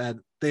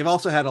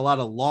a lot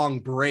of long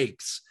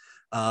breaks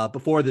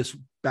before this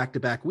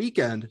back-to-back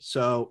weekend.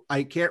 So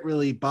I can't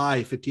really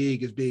buy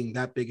fatigue as being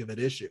that big of an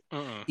issue,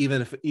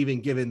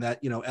 even given that,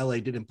 LA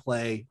didn't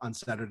play on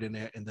Saturday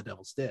night and the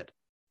Devils did.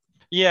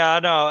 Yeah,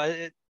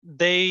 no,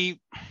 they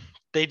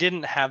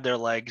didn't have their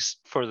legs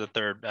for the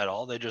third at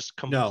all. They just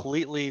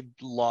completely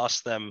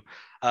lost them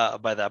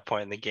by that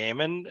point in the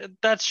game. And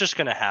that's just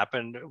going to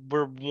happen.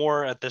 We're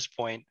more at this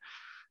point,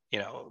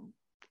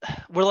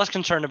 we're less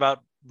concerned about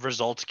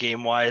results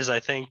game-wise,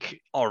 I think,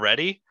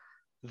 already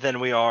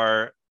than we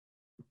are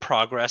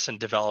progress and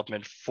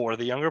development for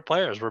the younger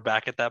players. We're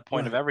back at that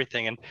point of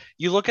everything. And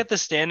you look at the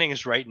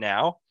standings right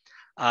now,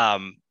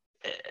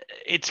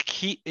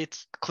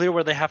 it's clear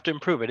where they have to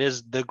improve. It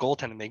is the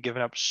goaltending. They've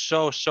given up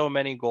so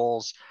many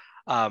goals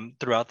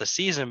throughout the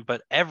season,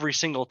 but every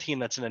single team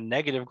that's in a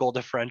negative goal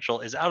differential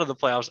is out of the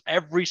playoffs.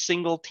 Every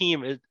single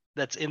team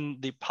that's in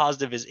the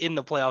positive is in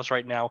the playoffs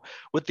right now,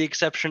 with the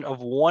exception of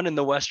one in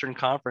the Western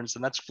Conference,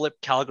 and that's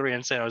flipped Calgary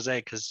and San Jose,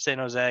 because San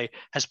Jose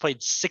has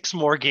played 6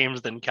 more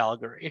games than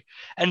Calgary.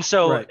 And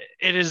so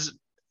it is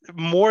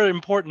more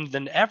important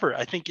than ever.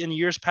 I think in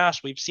years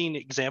past, we've seen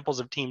examples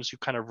of teams who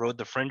kind of rode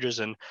the fringes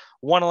and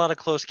won a lot of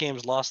close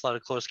games, lost a lot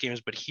of close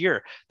games. But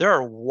here, there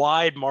are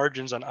wide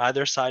margins on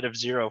either side of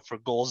zero for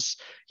goals,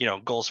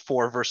 goals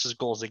for versus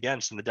goals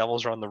against. And the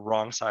Devils are on the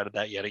wrong side of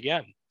that yet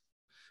again.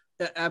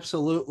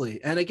 Absolutely.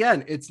 And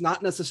again, it's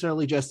not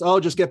necessarily just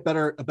get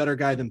a better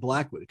guy than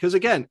Blackwood. Because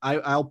again,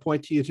 I'll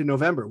point to you to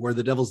November, where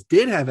the Devils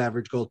did have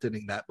average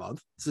goaltending that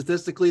month.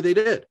 Statistically, they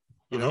did.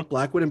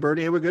 Blackwood and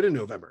Bernier were good in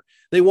November.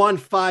 They won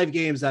 5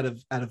 games out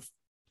of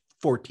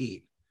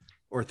 14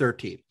 or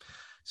 13.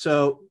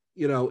 So,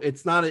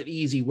 it's not an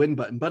easy win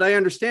button, but I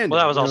understand. Well,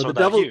 that was also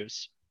without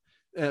Hughes.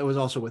 It was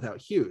also without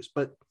Hughes,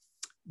 but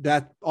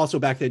that also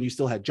back then you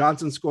still had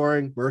Johnson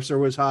scoring. Mercer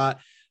was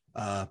hot.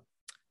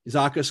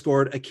 Zaka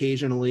scored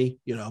occasionally,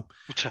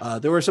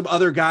 there were some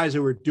other guys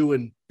who were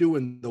doing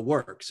the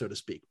work, so to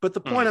speak. But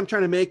the point I'm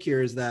trying to make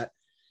here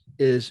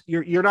is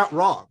you're not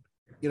wrong,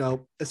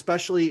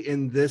 especially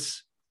in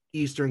this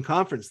Eastern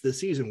Conference this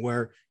season,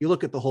 where you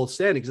look at the whole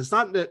standings. It's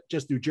not that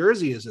just New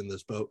Jersey is in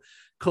this boat.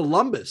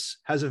 Columbus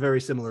has a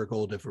very similar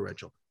goal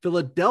differential.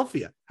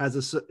 Philadelphia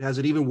has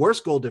an even worse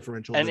goal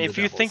differential. And if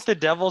you think the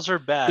Devils are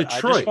bad,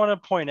 Detroit, I just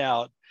want to point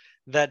out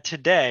that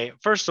today,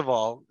 first of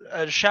all,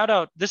 a shout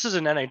out. This is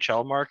an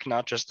NHL mark,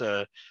 not just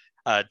a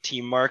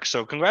team mark.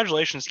 So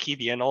congratulations, Keith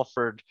Yandel,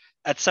 for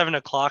at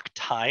 7:00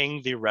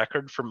 tying the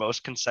record for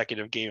most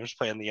consecutive games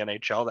played in the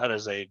NHL. That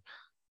is a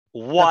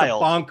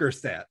wild, bonker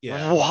stat.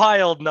 Yeah,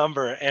 wild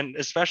number, and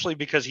especially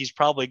because he's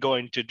probably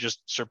going to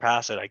just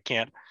surpass it.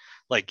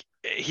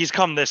 He's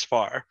come this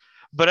far.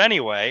 But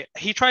anyway,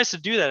 he tries to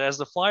do that as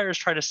the Flyers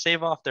try to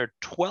save off their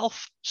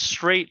 12th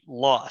straight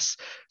loss.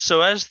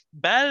 So as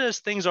bad as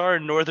things are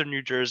in northern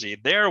New Jersey,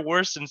 they're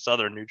worse in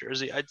southern New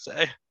Jersey, I'd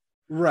say.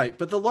 Right.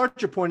 But the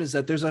larger point is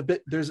that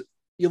there's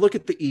you look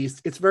at the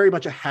East, it's very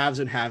much a haves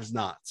and haves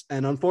nots.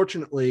 And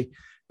unfortunately,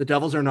 the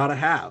Devils are not a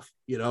have,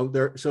 they're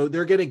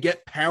going to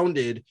get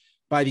pounded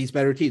by these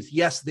better teams.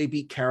 Yes, they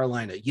beat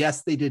Carolina.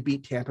 Yes, they did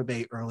beat Tampa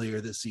Bay earlier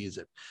this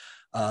season.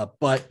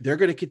 But they're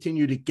going to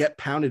continue to get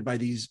pounded by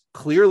these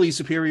clearly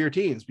superior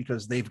teams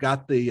because they've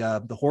got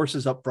the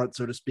horses up front,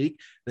 so to speak.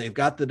 They've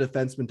got the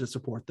defensemen to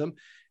support them.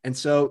 And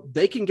so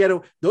they can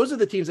those are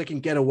the teams that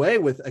can get away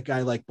with a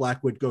guy like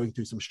Blackwood going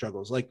through some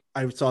struggles. Like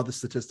I saw the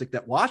statistic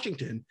that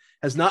Washington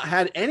has not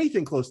had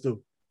anything close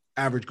to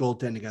average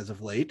goaltending as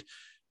of late.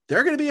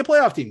 They're going to be a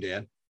playoff team,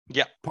 Dan.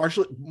 Yeah.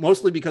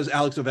 Mostly because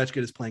Alex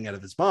Ovechkin is playing out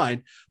of his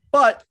mind.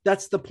 But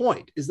that's the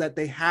point, is that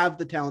they have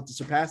the talent to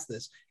surpass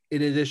this,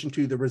 in addition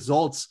to the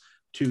results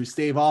to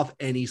stave off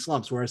any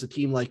slumps. Whereas a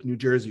team like New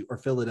Jersey or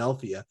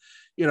Philadelphia,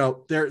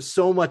 they're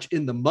so much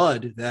in the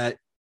mud that,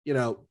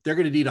 they're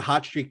going to need a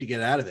hot streak to get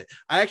out of it.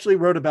 I actually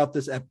wrote about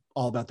this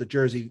all about the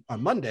Jersey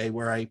on Monday,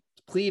 where I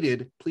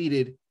pleaded,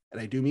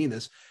 and I do mean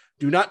this,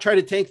 do not try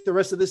to tank the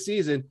rest of this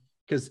season.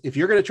 Because if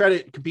you're going to try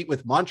to compete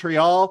with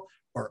Montreal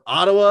or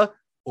Ottawa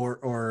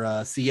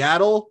or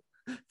Seattle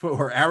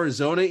or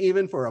Arizona,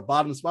 even for a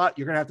bottom spot,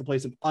 you're going to have to play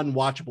some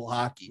unwatchable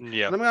hockey.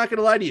 Yeah. And I'm not going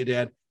to lie to you,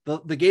 Dan.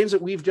 The games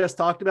that we've just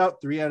talked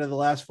about, 3 out of the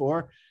last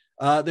 4,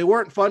 they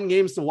weren't fun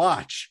games to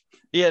watch.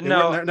 Yeah,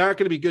 they're not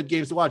going to be good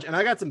games to watch. And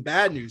I got some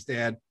bad news,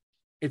 Dan.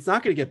 It's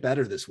not going to get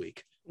better this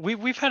week.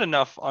 We've had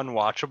enough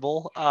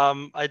unwatchable.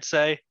 I'd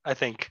say. I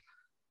think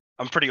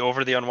I'm pretty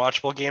over the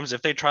unwatchable games.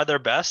 If they try their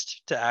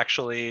best to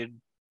actually,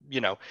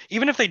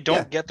 even if they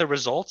don't get the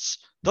results,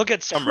 they'll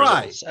get some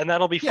results, and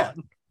that'll be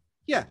fun.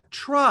 Yeah,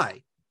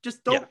 try.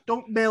 Just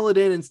don't mail it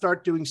in and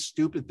start doing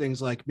stupid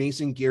things like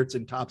Mason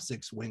Geertsen top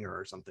 6 winger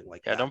or something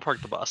like that. Yeah, don't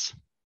park the bus.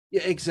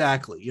 Yeah,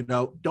 exactly.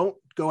 Don't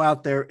go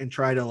out there and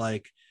try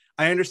to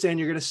I understand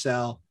you're going to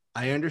sell.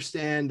 I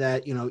understand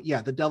that,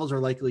 the Devils are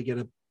likely to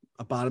get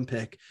a bottom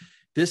pick.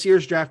 This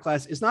year's draft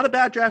class is not a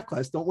bad draft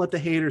class. Don't let the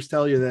haters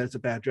tell you that it's a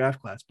bad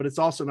draft class, but it's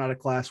also not a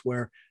class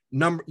where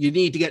you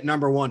need to get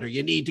number 1 or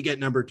you need to get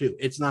number 2.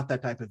 It's not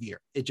that type of year.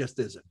 It just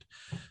isn't.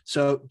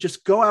 So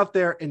just go out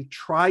there and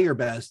try your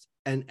best.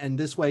 And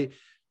this way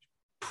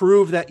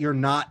prove that you're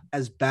not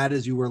as bad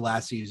as you were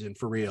last season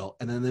for real.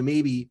 And then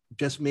maybe,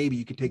 just maybe,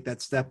 you can take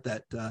that step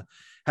that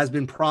has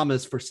been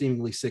promised for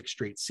seemingly 6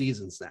 straight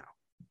seasons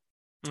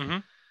now. Mm-hmm.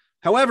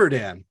 However,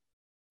 Dan,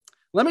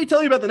 let me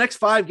tell you about the next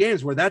 5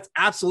 games where that's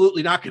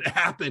absolutely not going to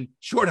happen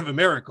short of a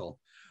miracle.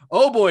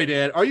 Oh boy,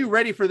 Dan, are you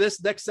ready for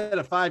this next set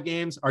of 5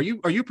 games? Are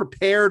you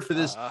prepared for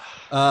this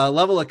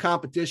level of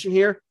competition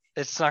here?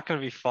 It's not going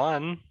to be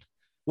fun.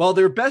 Well,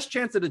 their best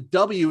chance at a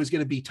W is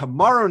going to be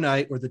tomorrow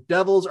night, where the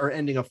Devils are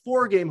ending a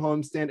 4-game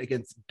homestand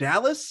against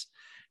Dallas.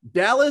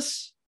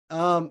 Dallas,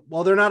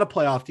 well, they're not a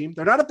playoff team.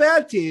 They're not a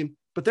bad team,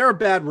 but they're a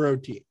bad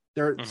road team.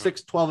 They're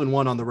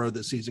 6-12-1 on the road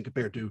this season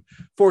compared to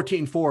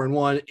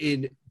 14-4-1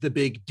 in the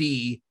Big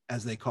D,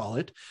 as they call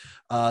it.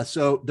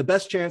 So the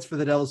best chance for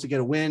the Devils to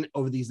get a win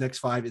over these next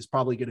 5 is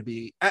probably going to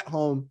be at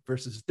home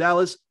versus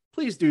Dallas.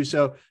 Please do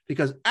so,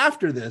 because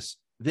after this,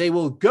 they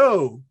will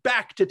go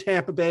back to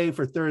Tampa Bay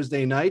for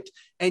Thursday night.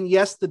 And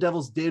yes, the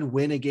Devils did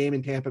win a game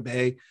in Tampa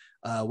Bay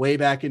way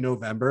back in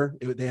November.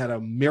 They had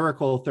a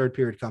miracle 3rd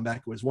period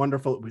comeback. It was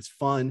wonderful. It was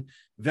fun,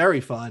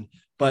 very fun.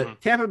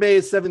 But Tampa Bay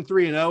is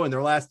 7-3-0 in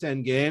their last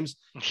 10 games.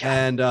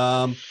 And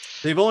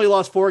they've only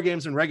lost 4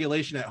 games in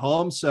regulation at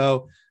home.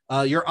 So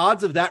your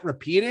odds of that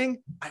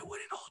repeating, I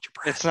wouldn't hold your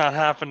breath. It's not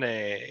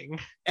happening.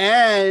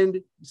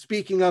 And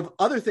speaking of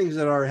other things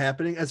that are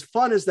happening, as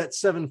fun as that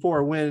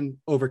 7-4 win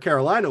over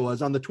Carolina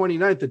was, on the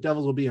 29th, the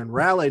Devils will be in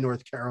Raleigh,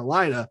 North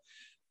Carolina,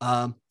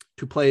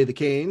 to play the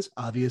Canes,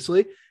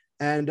 obviously.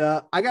 And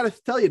I got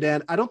to tell you,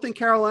 Dan, I don't think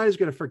Carolina is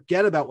going to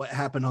forget about what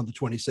happened on the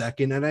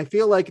 22nd. And I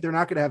feel like they're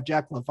not going to have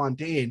Jack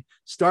LaFontaine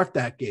start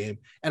that game.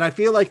 And I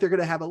feel like they're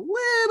going to have a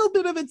little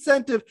bit of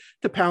incentive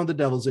to pound the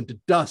Devils into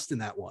dust in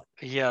that one.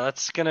 Yeah,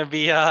 that's going to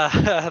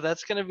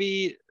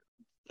be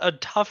a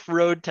tough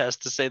road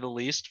test, to say the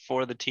least,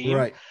 for the team.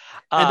 Right.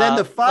 And then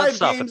the 5 let's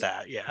stop games.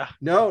 at that. Yeah.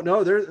 No,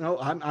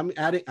 I'm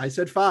adding. I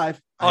said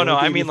 5. Oh, no,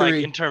 I mean, like,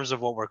 in terms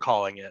of what we're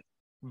calling it.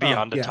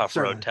 Beyond a tough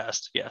road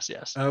test. Yes.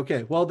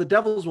 Okay. Well, the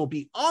Devils will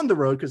be on the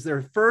road because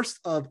they're first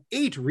of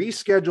 8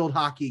 rescheduled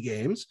hockey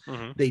games.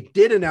 They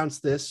did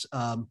announce this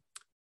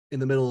in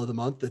the middle of the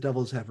month. The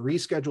Devils have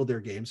rescheduled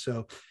their game.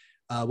 So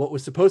what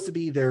was supposed to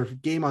be their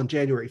game on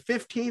January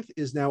 15th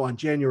is now on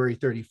January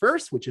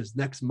 31st, which is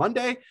next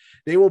Monday.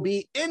 They will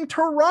be in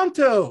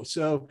Toronto.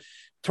 So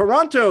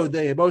Toronto,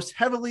 the most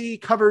heavily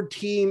covered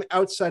team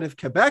outside of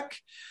Quebec.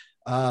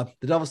 The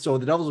Devils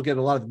will get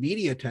a lot of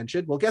media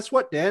attention. Well, guess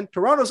what, Dan?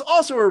 Toronto's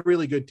also a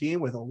really good team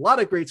with a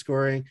lot of great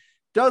scoring,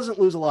 doesn't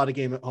lose a lot of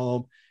game at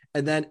home.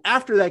 And then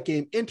after that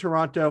game in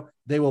Toronto,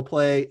 they will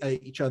play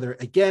each other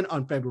again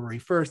on February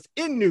 1st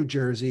in New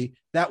Jersey.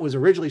 That was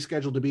originally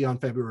scheduled to be on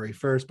February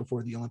 1st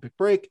before the Olympic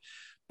break,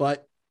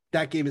 but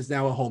that game is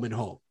now a home and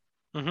home.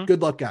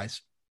 Good luck,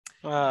 guys.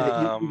 You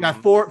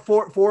got four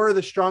of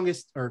the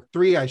strongest, or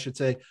 3, I should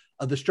say,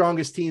 of the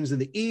strongest teams in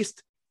the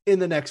East in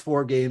the next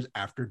 4 games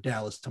after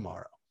Dallas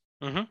tomorrow.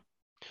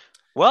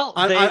 Well,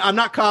 I'm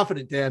not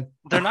confident, Dan.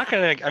 They're not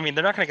gonna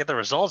get the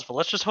results, but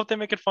let's just hope they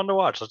make it fun to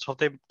watch. Let's hope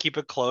they keep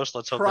it close.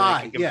 Let's hope they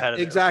make it competitive.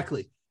 Yeah,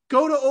 exactly.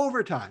 Go to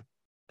overtime.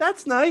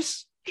 That's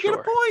nice. You get a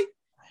point.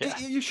 Yeah.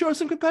 You show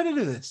some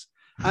competitiveness.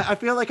 I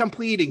feel like I'm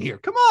pleading here.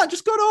 Come on,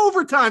 just go to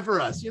overtime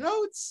for us.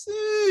 It's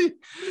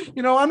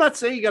I'm not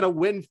saying you got to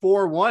win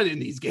 4-1 in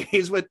these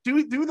games, but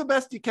do the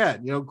best you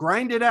can.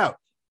 Grind it out.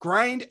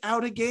 Grind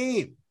out a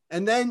game,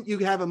 and then you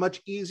have a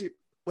much easier.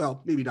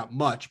 Well, maybe not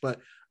much, but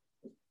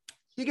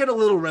you get a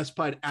little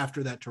respite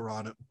after that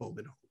Toronto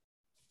moment.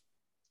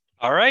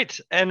 All right.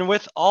 And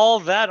with all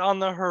that on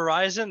the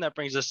horizon, that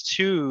brings us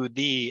to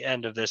the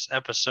end of this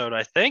episode,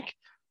 I think.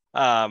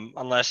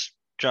 Unless,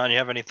 John, you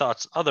have any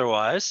thoughts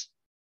otherwise?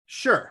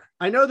 Sure.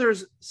 I know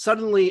there's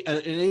suddenly an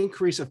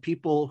increase of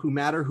people who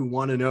matter who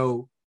want to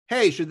know,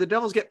 hey, should the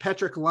Devils get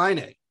Patrik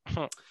Laine?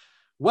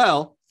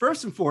 Well,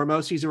 first and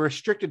foremost, he's a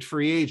restricted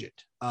free agent.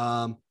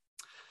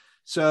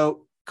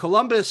 So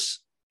Columbus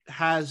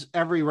has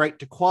every right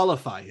to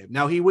qualify him.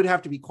 Now, he would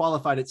have to be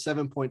qualified at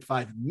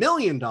 $7.5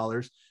 million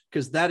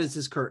because that is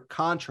his current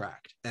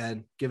contract.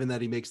 And given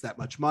that he makes that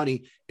much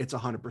money, it's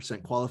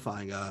 100%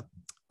 qualifying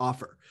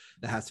offer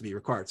that has to be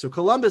required. So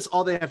Columbus,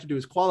 all they have to do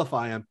is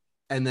qualify him,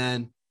 and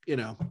then,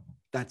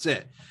 that's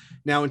it.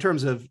 Now, in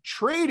terms of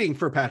trading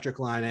for Patrik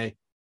Laine,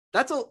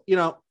 that's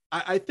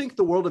I think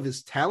the world of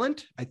his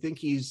talent. I think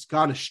he's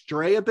gone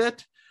astray a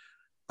bit,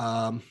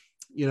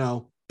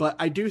 but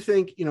I do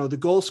think, the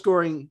goal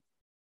scoring,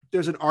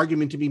 there's an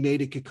argument to be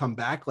made it could come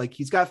back. Like,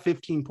 he's got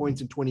 15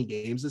 points in 20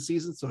 games this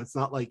season, so it's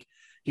not like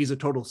he's a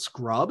total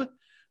scrub.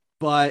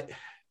 But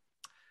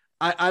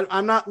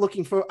I'm not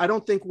looking for. I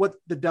don't think what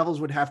the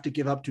Devils would have to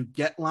give up to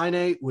get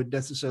Laine would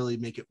necessarily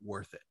make it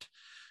worth it.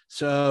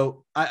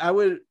 So I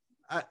would,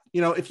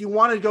 if you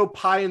want to go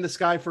pie in the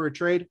sky for a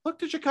trade, look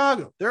to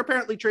Chicago. They're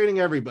apparently trading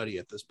everybody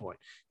at this point.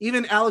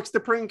 Even Alex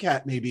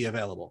DeBrincat may be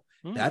available.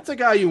 That's a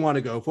guy you want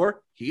to go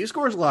for. He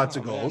scores lots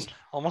of goals. Man.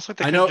 Almost like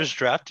they could have just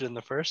drafted him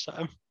the first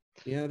time.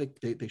 Yeah,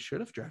 they should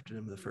have drafted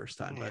him the first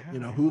time, but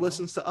who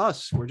listens to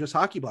us? We're just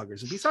hockey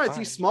bloggers. And besides,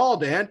 he's small,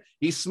 Dan.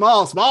 He's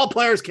small. Small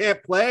players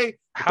can't play.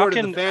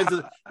 According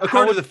to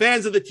the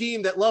fans of the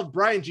team that love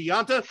Brian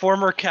Gionta,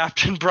 former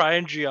captain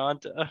Brian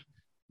Gionta.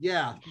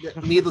 Yeah,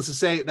 needless to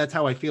say, that's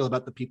how I feel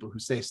about the people who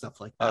say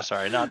stuff like that. Oh,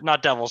 sorry,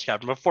 not Devils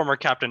captain, but former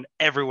captain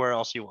everywhere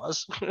else he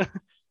was.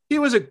 He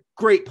was a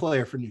great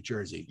player for New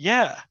Jersey.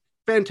 Yeah.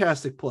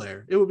 Fantastic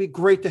player. It would be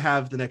great to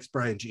have the next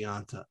Brian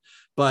Gionta,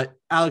 but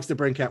Alex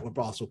DeBrincat would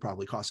also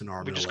probably cost an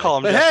arm. We just call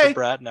him Jesper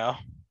Bratt now.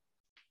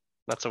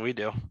 That's what we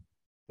do.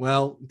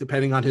 Well,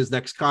 depending on his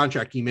next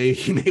contract, he may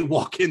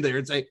walk in there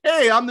and say,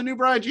 "Hey, I'm the new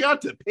Brian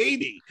Gionta. Pay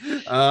me."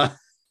 Yeah,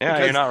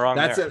 you're not wrong.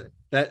 That's it.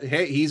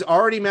 Hey, he's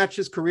already matched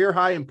his career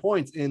high in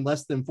points in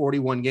less than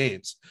 41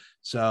 games.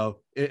 So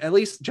at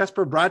least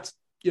Jesper Bratt's,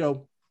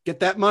 get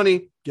that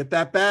money, get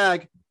that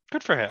bag.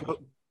 Good for him.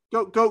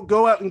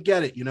 Go out and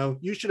get it.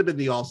 You should have been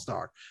the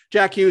all-star.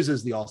 Jack Hughes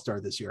is the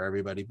all-star this year,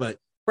 everybody, but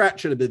Bratt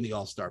should have been the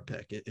all-star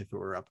pick if it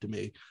were up to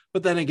me.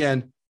 But then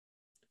again,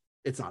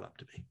 it's not up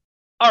to me.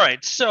 All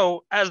right.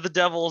 So as the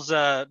Devils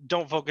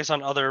don't focus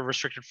on other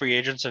restricted free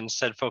agents and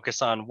instead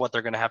focus on what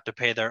they're going to have to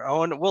pay their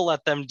own, we'll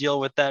let them deal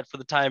with that for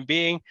the time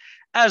being.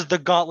 As the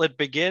gauntlet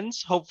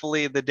begins,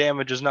 hopefully the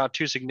damage is not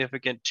too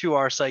significant to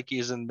our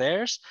psyches and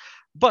theirs.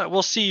 But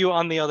we'll see you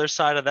on the other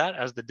side of that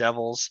as the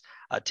Devils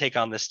take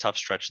on this tough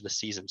stretch of the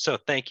season. So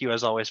thank you,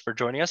 as always, for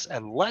joining us,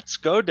 and let's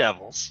go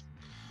Devils.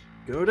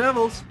 Go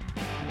Devils.